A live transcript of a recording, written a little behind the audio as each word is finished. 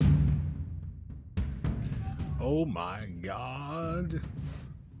Oh my God.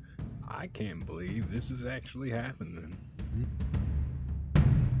 I can't believe this is actually happening.